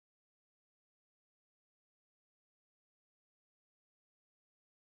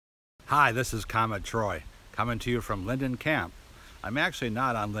Hi, this is Comet Troy, coming to you from Linden Camp. I'm actually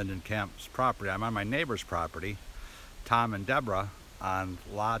not on Linden Camp's property. I'm on my neighbor's property, Tom and Debra, on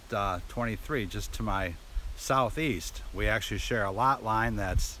lot 23, just to my southeast. We actually share a lot line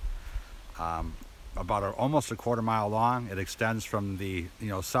that's almost a quarter mile long. It extends from the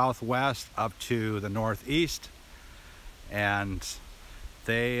southwest up to the northeast, and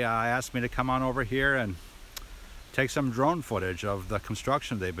they asked me to come on over here and take some drone footage of the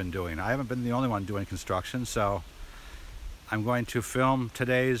construction they've been doing. I haven't been the only one doing construction, so I'm going to film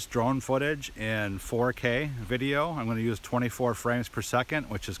today's drone footage in 4K video. I'm going to use 24 frames per second,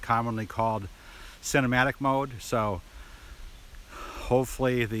 which is commonly called cinematic mode. So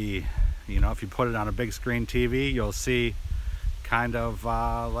hopefully if you put it on a big screen TV, you'll see kind of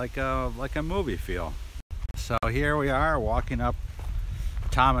like a movie feel. So here we are walking up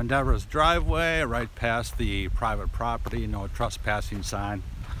Tom and Debra's driveway, right past the private property, no trespassing sign.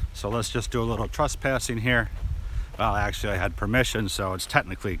 So let's just do a little trespassing here. Well, actually I had permission, so it's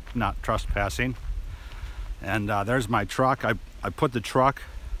technically not trespassing. And there's my truck. I put the truck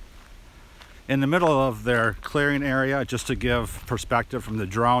in the middle of their clearing area just to give perspective from the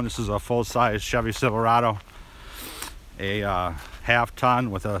drone. This is a full-size Chevy Silverado, a half-ton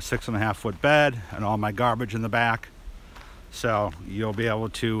with a 6.5-foot bed and all my garbage in the back. So you'll be able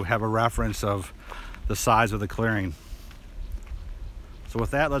to have a reference of the size of the clearing. So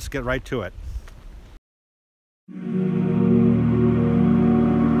with that, let's get right to it.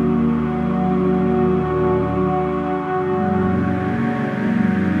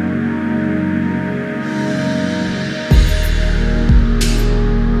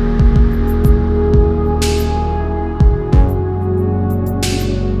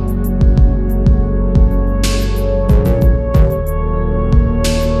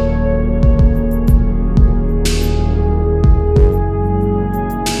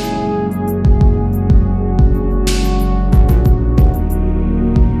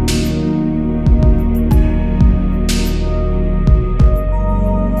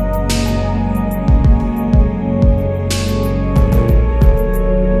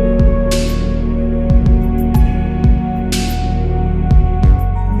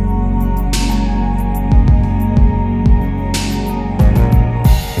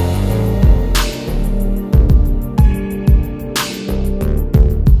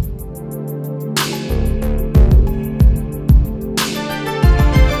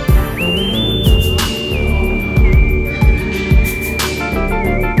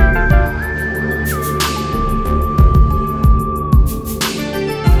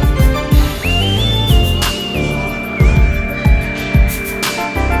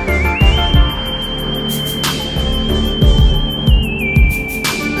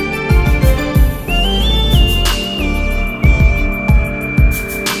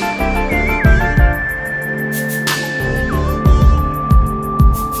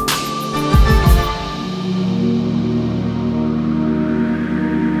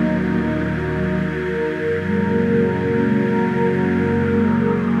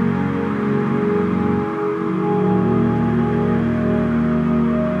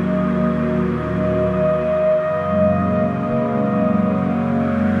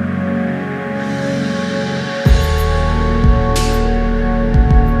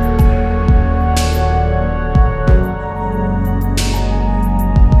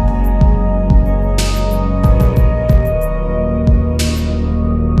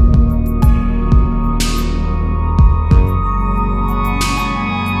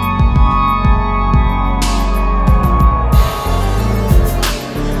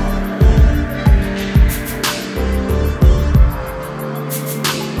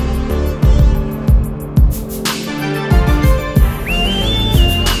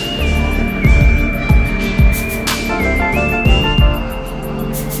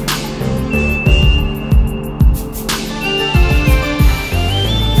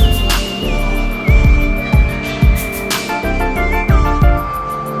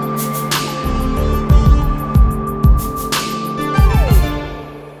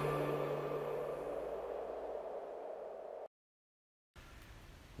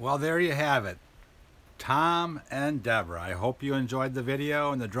 Well, there you have it, Tom and Debra. I hope you enjoyed the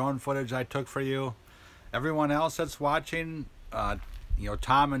video and the drone footage I took for you. Everyone else that's watching,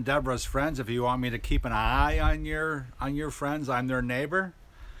 Tom and Debra's friends, if you want me to keep an eye on your friends, I'm their neighbor.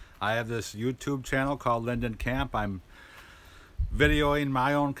 I have this YouTube channel called Linden Camp. I'm videoing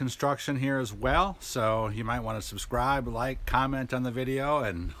my own construction here as well, so you might want to subscribe, like, comment on the video,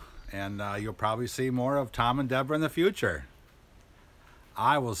 and you'll probably see more of Tom and Debra in the future.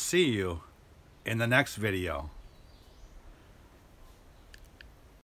 I will see you in the next video.